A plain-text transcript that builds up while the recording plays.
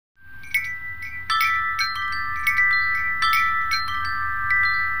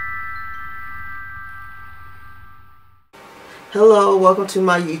Hello, welcome to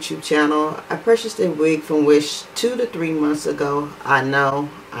my YouTube channel. I purchased a wig from Wish 2 to 3 months ago. I know,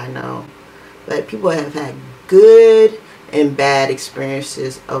 but people have had good and bad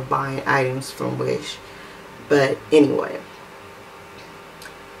experiences of buying items from Wish. But anyway,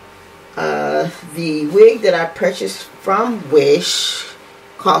 the wig that I purchased from Wish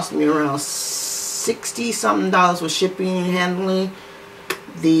cost me around $60 something with shipping and handling.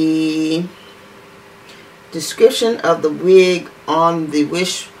 The description of the wig on the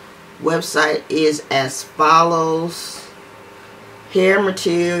Wish website is as follows. Hair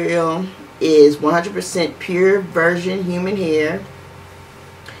material is 100% pure virgin human hair.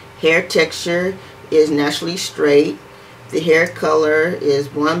 Hair texture is naturally straight. The hair color is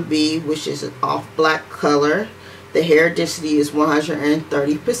 1B, which is an off black color. The hair density is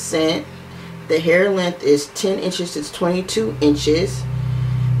 130%. The hair length is 10 inches to 22 inches.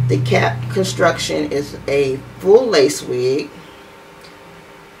 The cap construction is a full lace wig.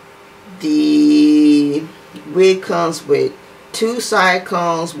 The wig comes with 2 side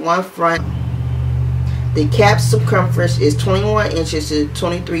combs, 1 front. The cap circumference is 21 inches to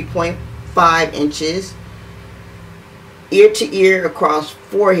 23.5 inches. Ear to ear across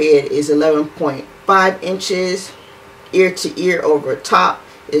forehead is 11.5 inches. Ear to ear over top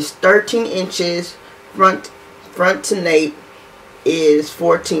is 13 inches. Front to nape is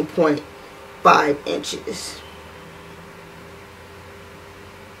 14.5 inches.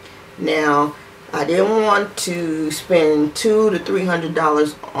 Now, I didn't want to spend $200 to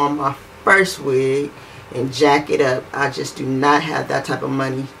 $300 on my first wig and jack it up. I just do not have that type of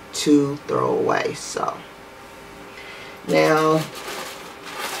money to throw away. So now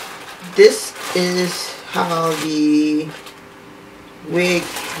this is how the wig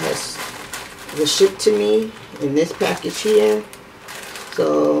was shipped to me in this package here.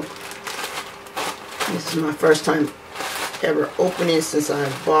 So this is my first time ever opening since I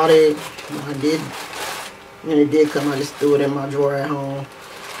bought it. When it did come, I just threw it in my drawer at home.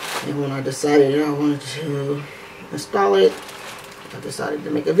 And when I decided I wanted to install it, I decided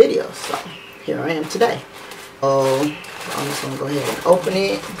to make a video. So here I am today. So I'm just going to go ahead and open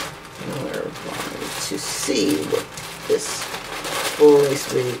it. And we're going to see what this full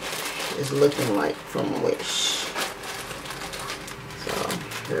lace wig is looking like from Wish. So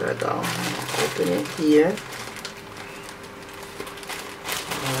here I go. Open it here.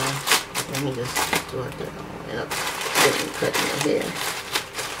 Let me just do it there. I don't end up getting cut in the hair.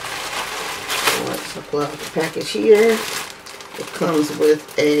 So once I pull out the package here, it comes with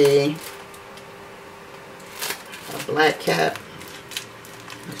a black cap,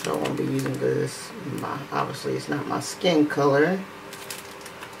 which I won't be using because obviously it's not my skin color.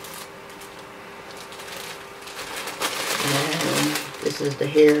 And this is the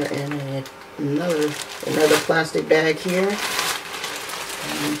hair in another plastic bag here.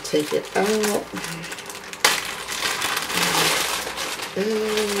 And take it out.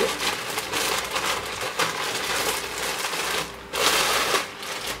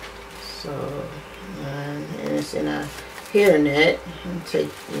 So, and it's in a hair net.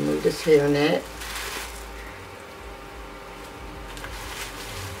 Remove this hair net.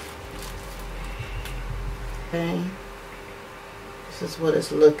 Okay. This is what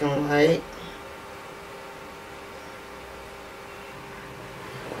it's looking like.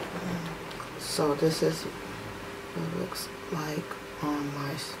 So this is what it looks like on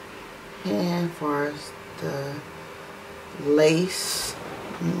my hand as far as the lace.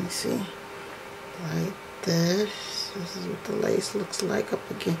 Let me see. Like this. This is what the lace looks like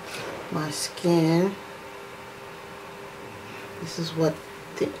up against my skin. This is what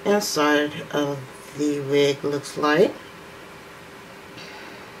the inside of the wig looks like.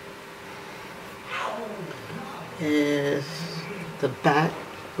 Here's the back.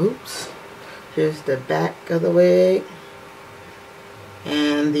 Oops. Here's the back of the wig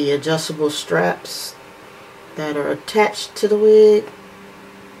and the adjustable straps that are attached to the wig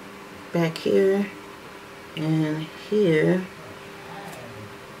back here and here.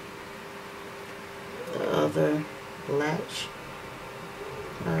 The other latch.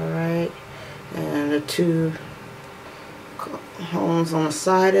 Alright, and the 2 combs on the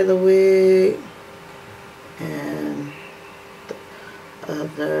side of the wig and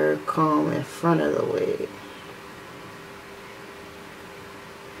other comb in front of the wig.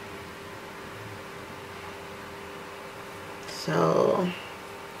 So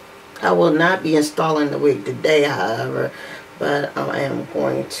I will not be installing the wig today, however, but I am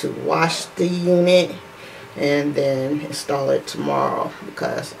going to wash the unit and then install it tomorrow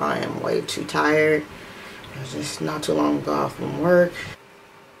because I am way too tired. I was just not too long ago from work.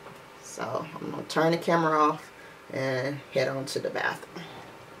 So I'm going to turn the camera off and head on to the bathroom.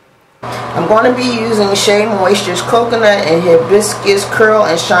 I'm going to be using Shea Moisture's Coconut and Hibiscus Curl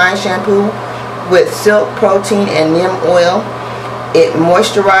and Shine Shampoo with Silk Protein and Neem Oil. It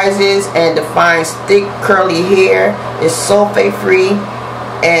moisturizes and defines thick curly hair. It's sulfate free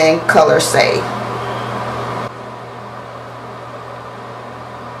and color safe.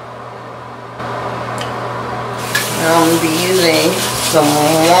 I'm going to be using some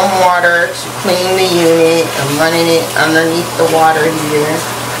warm water to clean the unit. I'm running it underneath the water here.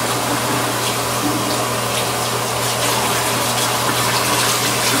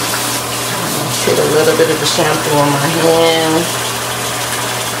 Put a little bit of the shampoo on my hands.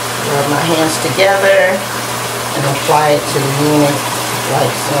 Rub my hands together and apply it to the unit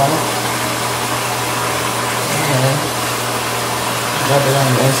like so. And rub it on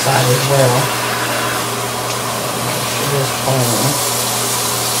the inside as well. Just clean.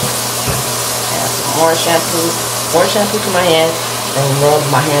 Add some more shampoo to my hands, and rub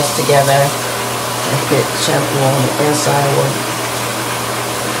my hands together and put shampoo on the inside where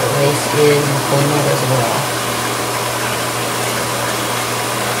the lace is and clean it as well.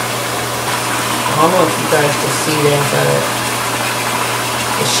 I don't know if you guys can see that, but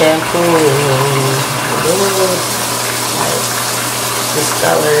the shampoo is a little like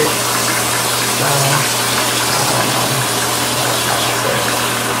discolored.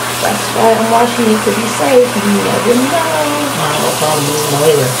 That's why I'm washing it to be safe. You never know. I don't know if I'll move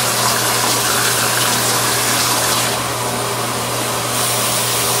later.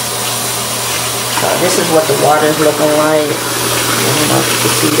 So this is what the water is looking like. I don't know if you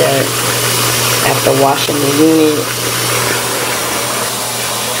can see that after washing the unit.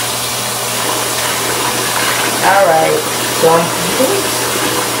 Alright, so I'm complete.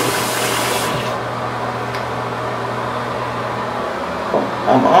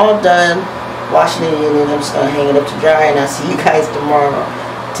 I'm all done washing the unit. I'm just going to hang it up to dry, and I'll see you guys tomorrow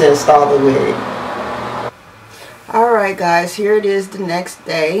to install the wig. Alright guys, here it is the next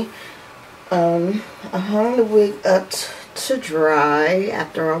day. I hung the wig up to dry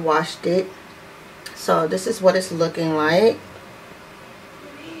after I washed it. So this is what it's looking like.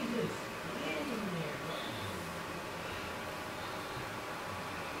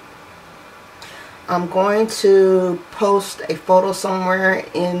 I'm going to post a photo somewhere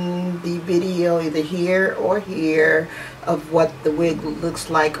in the video, either here or here, of what the wig looks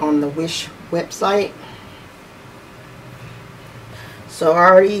like on the Wish website. So I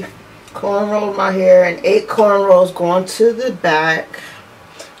already cornrowed my hair, and 8 cornrows going to the back,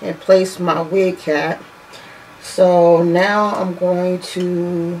 and place my wig cap. So now I'm going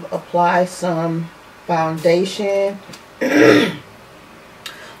to apply some foundation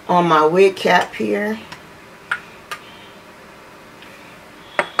on my wig cap here.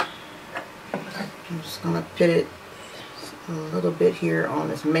 I'm just going to put it a little bit here on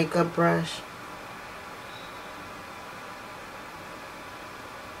this makeup brush.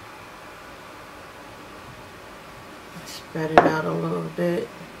 Spread it out a little bit.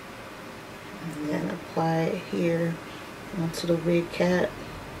 And then apply it here onto the wig cap.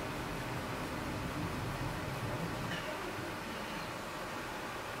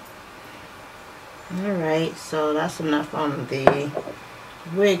 Alright, so that's enough on the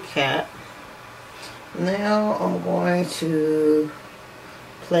wig cap. Now I'm going to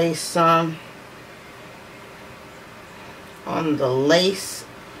place some on the lace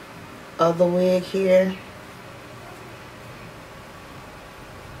of the wig here.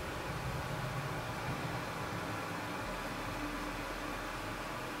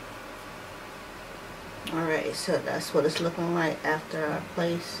 Alright, so that's what it's looking like after I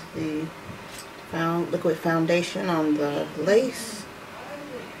place the liquid foundation on the lace.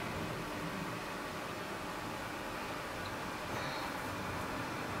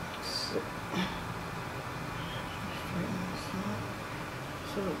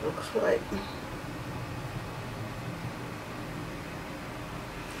 So it looks like.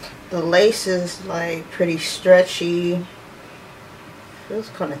 The lace is like pretty stretchy. Feels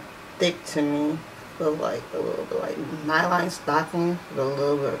kind of thick to me. Feel like a little bit like nylon stocking, but a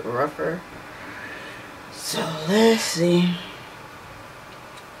little bit rougher. So let's see.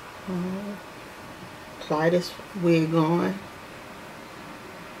 Apply this wig on.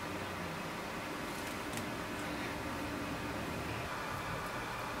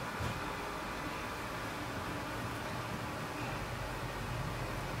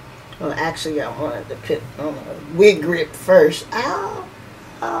 Well, actually, I wanted to put on a wig grip first. Ow!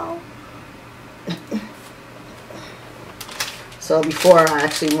 Ow! So before I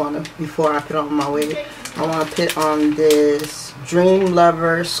put on my wig, I want to put on this Dream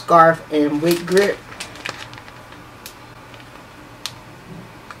Lover scarf and wig grip.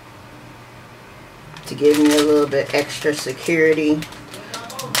 give me a little bit extra security.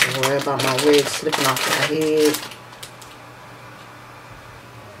 Don't worry about my wig slipping off my head.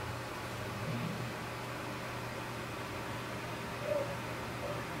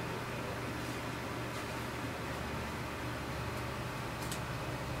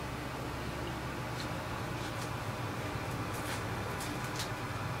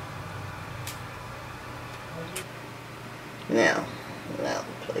 Now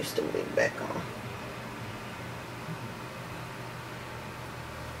place the wig back on.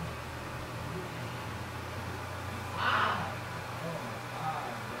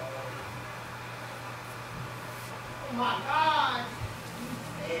 Oh my gosh!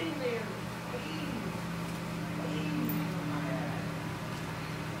 Stay there, please.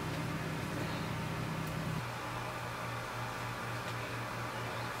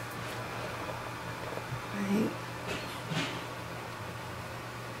 Right.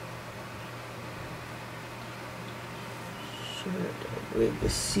 Sure the wig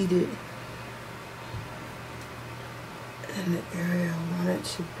is seated in the area I want it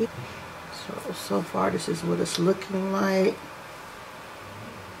to be. So far this is what it's looking like.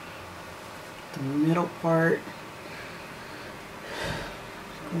 The middle part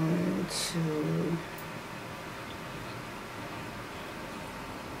going to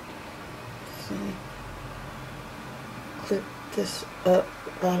clip this up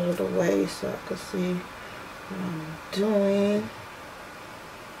out of the way so I can see what I'm doing.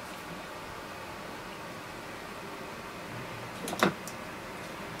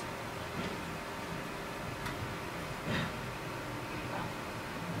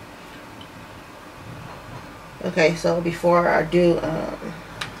 Okay, so before I do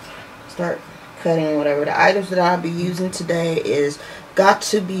start cutting whatever, the items that I'll be using today is Got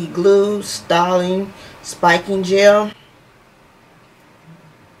to Be Glue Styling Spiking Gel.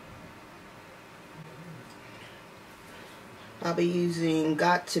 I'll be using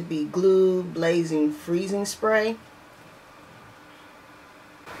Got to Be Glue Blazing Freezing Spray.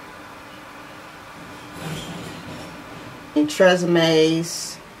 And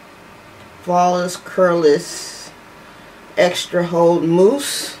Tresemme's Flawless Curless Extra Hold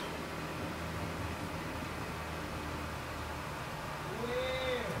Mousse.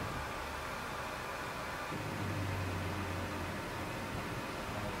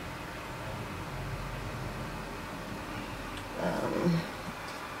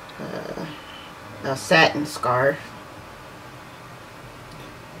 A satin scarf.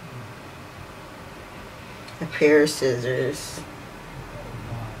 A pair of scissors.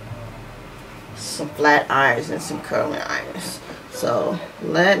 Some flat irons and some curling irons. So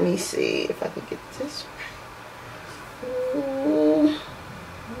let me see if I can get this right. Ooh,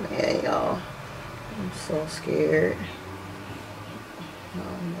 man, y'all, I'm so scared. I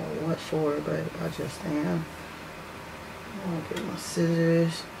don't know what for, but I just am. I'm gonna get my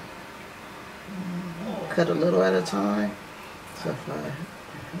scissors. Cut a little at a time. So if I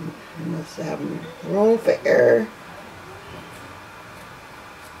must have room for error.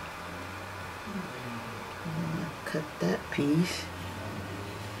 Cut that piece.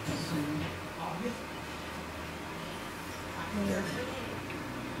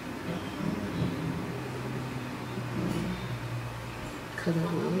 Cut a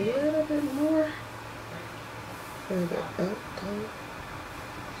little bit more further up though.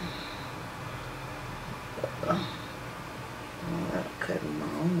 I'm not cutting my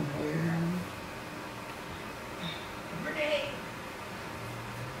own hair.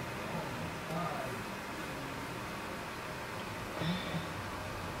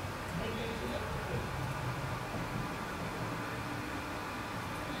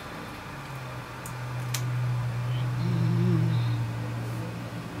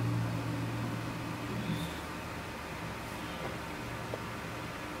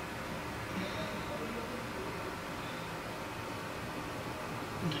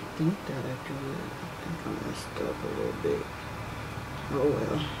 I think that I do it. I think I messed up a little bit. Oh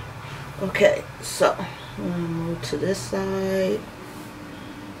well. Okay, so I'm gonna move to this side.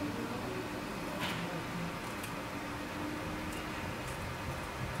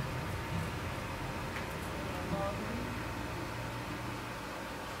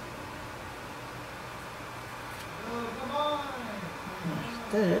 That's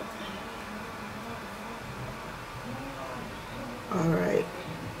that. All right.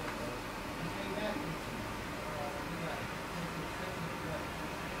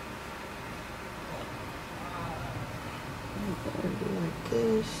 I'm gonna do like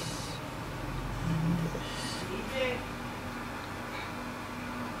this and this.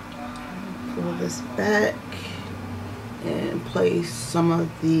 Pull this back and place some of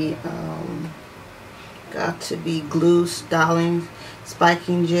the Got to Be Glue Styling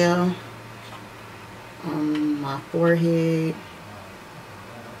Spiking Gel on my forehead.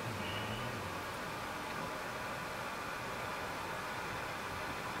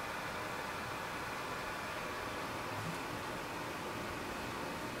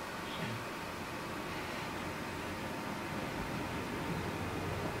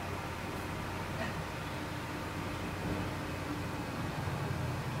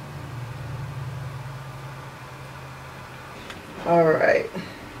 Alright,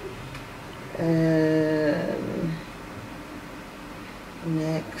 and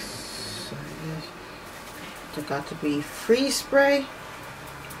next, I guess, there got to be Freeze Spray.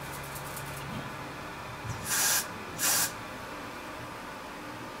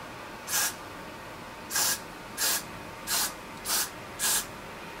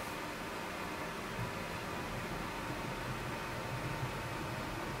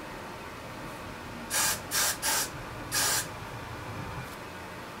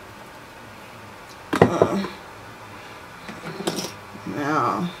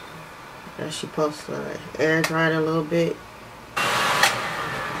 Now, I guess she supposed to air dry it a little bit.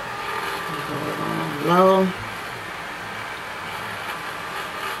 Low.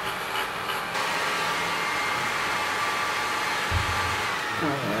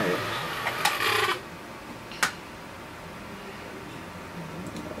 Alright.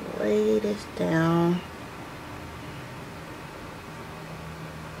 Lay this down.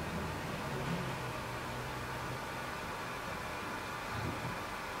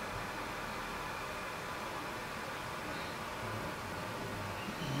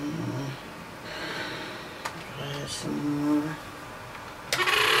 Some more.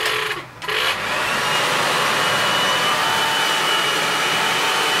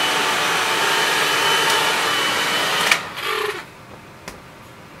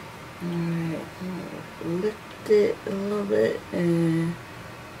 Alright, lift it a little bit and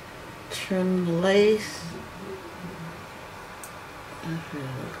trim the lace.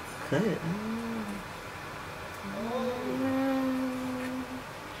 Okay.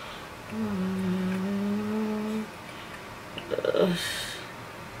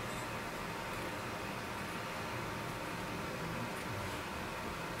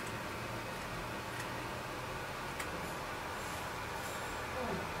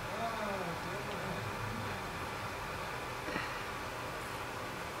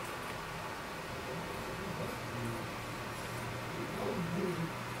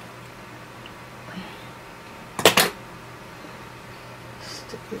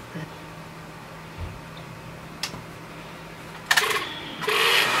 Stick it back.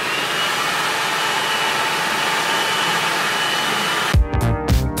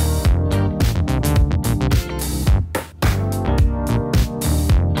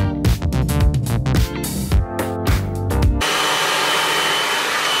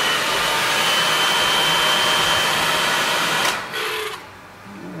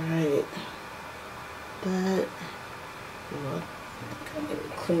 That, well, I gotta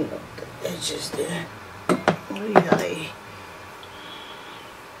clean up the edges there. Yay. Okay,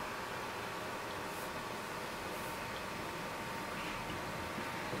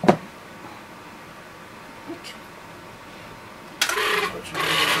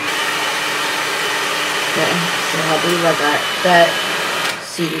 so I'll do like that,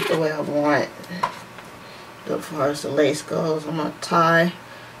 see the way I want. As far as the lace goes, I'm gonna tie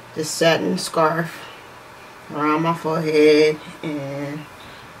this satin scarf around my forehead and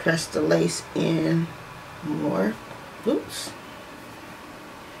press the lace in more. Oops.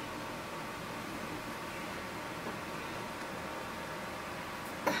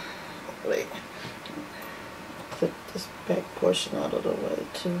 Wait. Clip this back portion out of the way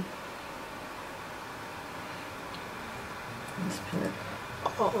too. Let's put it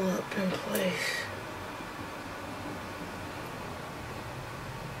all up in place.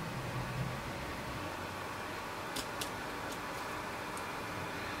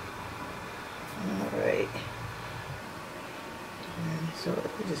 Alright. So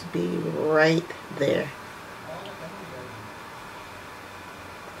it'll just be right there.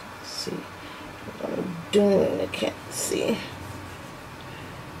 Let's see what I'm doing. I can't see.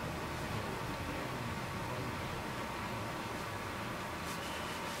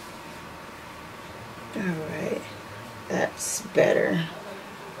 Alright. That's better.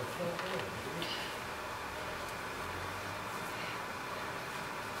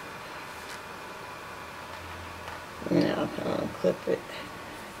 Now I'm gonna clip it.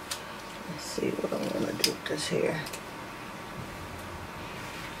 Let's see what I'm gonna do with this hair.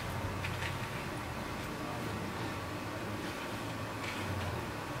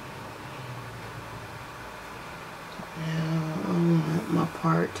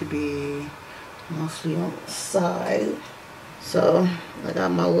 part to be mostly on the side. So I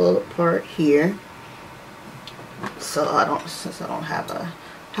got my little part here. So since I don't have a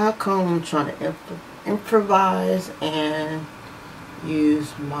hot comb, I'm trying to improvise and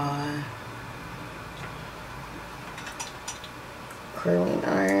use my curling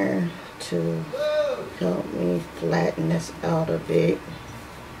iron to help me flatten this out a bit.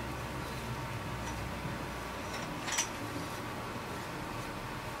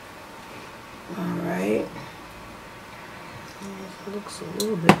 Alright. It looks a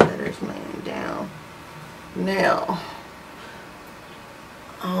little bit better. It's laying down. Now,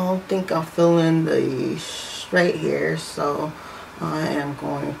 I don't think I'm feeling the straight hair, so I am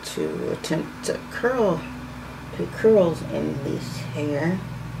going to attempt to put curls in this hair.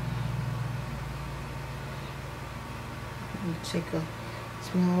 Take a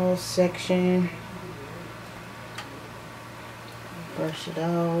small section, brush it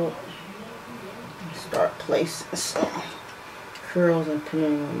out, and start placing some curls and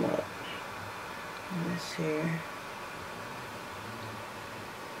putting them up in this hair.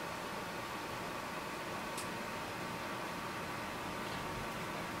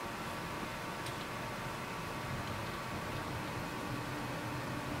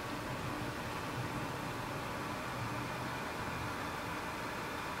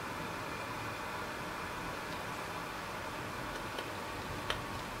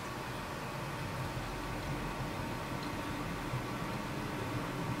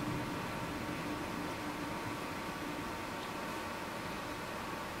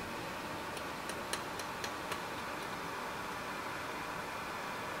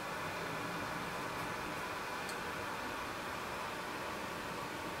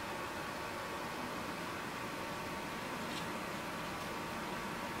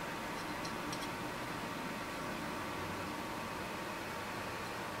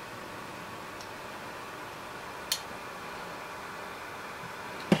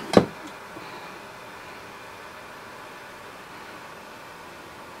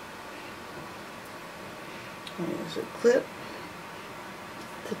 There's a clip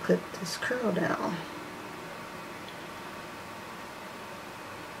to clip this curl down.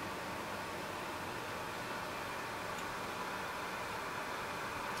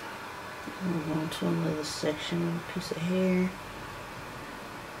 Move on to another section, piece of hair.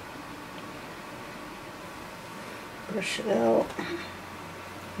 Brush it out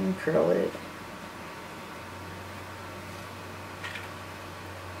and curl it.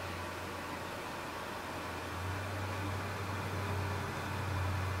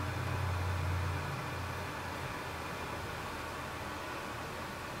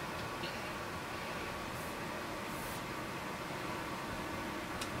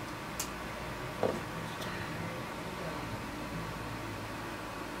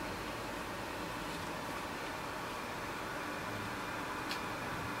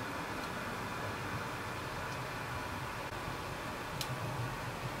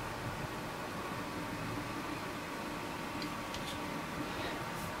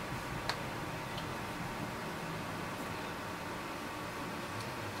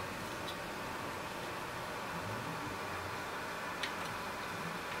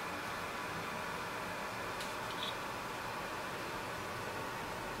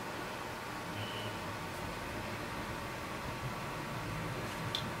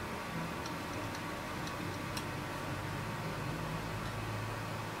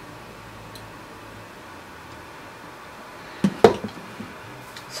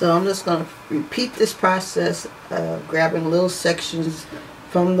 So I'm just going to repeat this process of grabbing little sections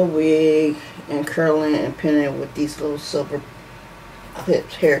from the wig and curling and pinning it with these little silver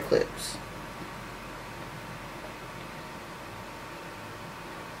clips, hair clips.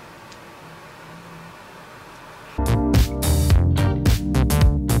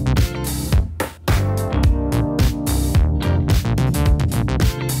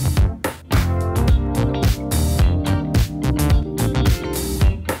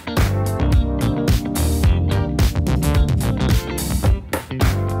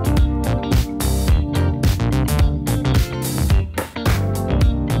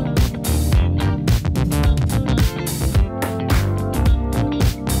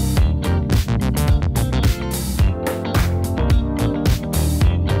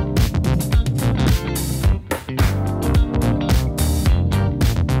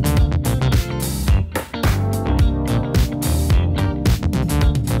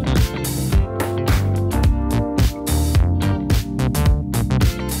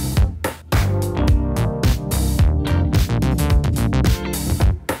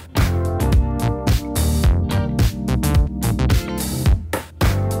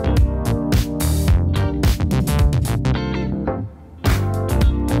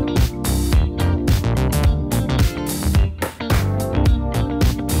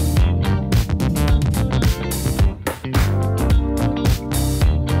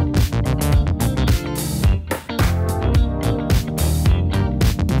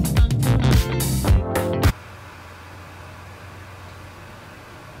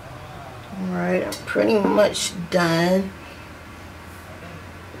 pretty much done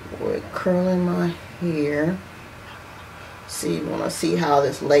with curling my hair. See, want to see how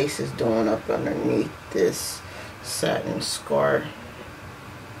this lace is doing up underneath this satin scarf.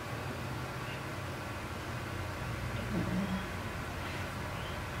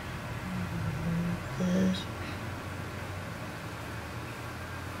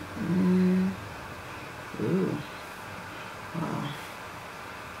 Ooh. Wow.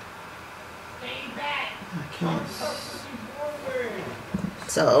 I can't.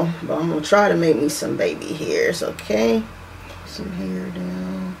 So, but I'm gonna try to make me some baby hairs, okay? Some hair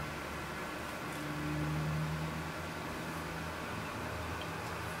down.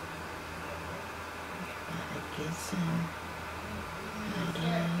 Get some.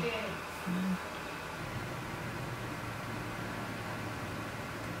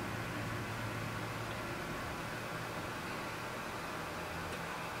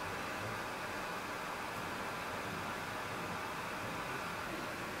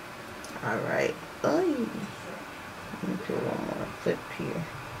 Alright. Let me put one more clip here.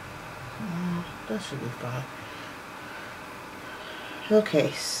 That should be fine.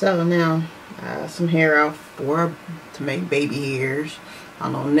 Okay, so now I have some hair out to make baby hairs. I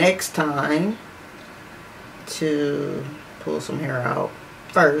know next time to pull some hair out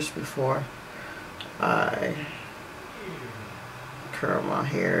first before I curl my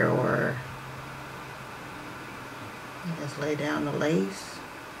hair, or I just lay down the lace.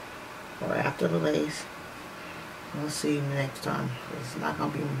 Or after the lace. We'll see next time. It's not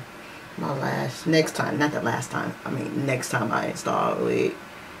gonna be my last. Next time, not the last time. I mean, next time I install a wig.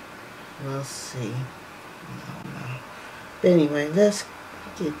 We'll see. I don't know. But anyway, let's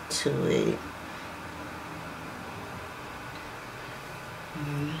get to it.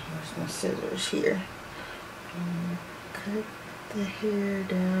 Where's my scissors here? Cut the hair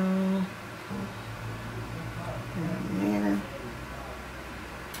down. There.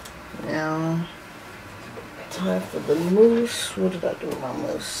 Now, time for the mousse. What did I do with my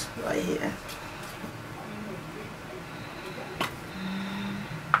mousse? Right here.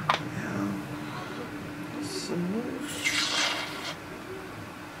 Now, some mousse.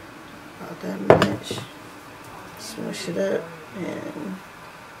 About that much. Smush it up and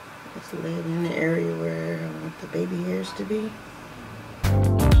just lay it in the area where I want the baby hairs to be.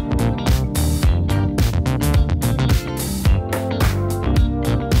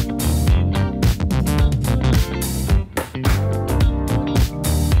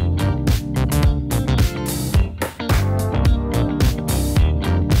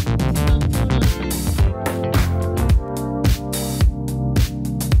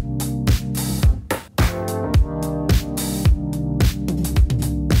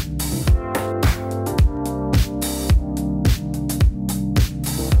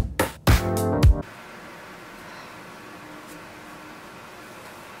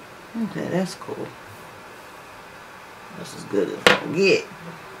 Okay, that's cool. That's as good as I can get.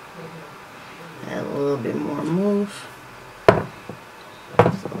 Add a little bit more mousse.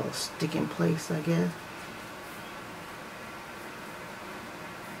 So it'll stick in place, I guess.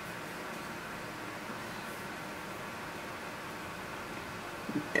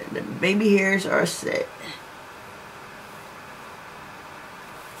 The baby hairs are set.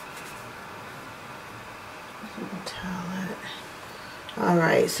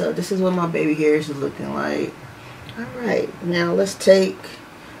 Alright, so this is what my baby hairs is looking like. Alright, now let's take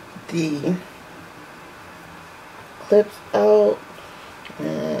the clips out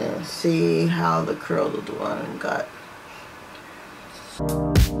and see how the curls are doing. I got.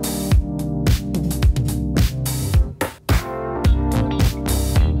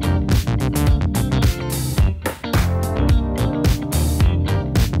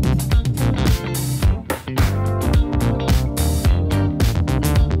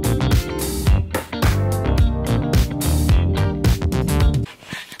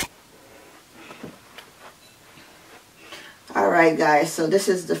 Alright guys, so this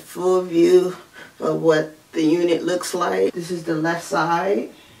is the full view of what the unit looks like. This is the left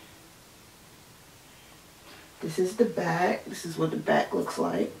side. This is the back. This is what the back looks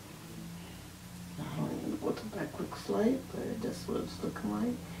like. I don't even know what the back looks like, but that's what it's looking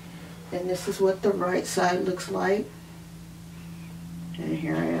like. And this is what the right side looks like. And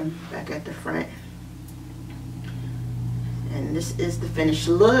here I am back at the front. And this is the finished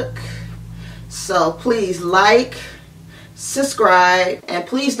look. So please like, subscribe, and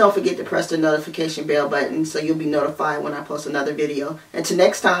please don't forget to press the notification bell button so you'll be notified when I post another video. Until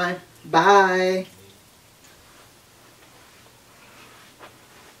next time, bye.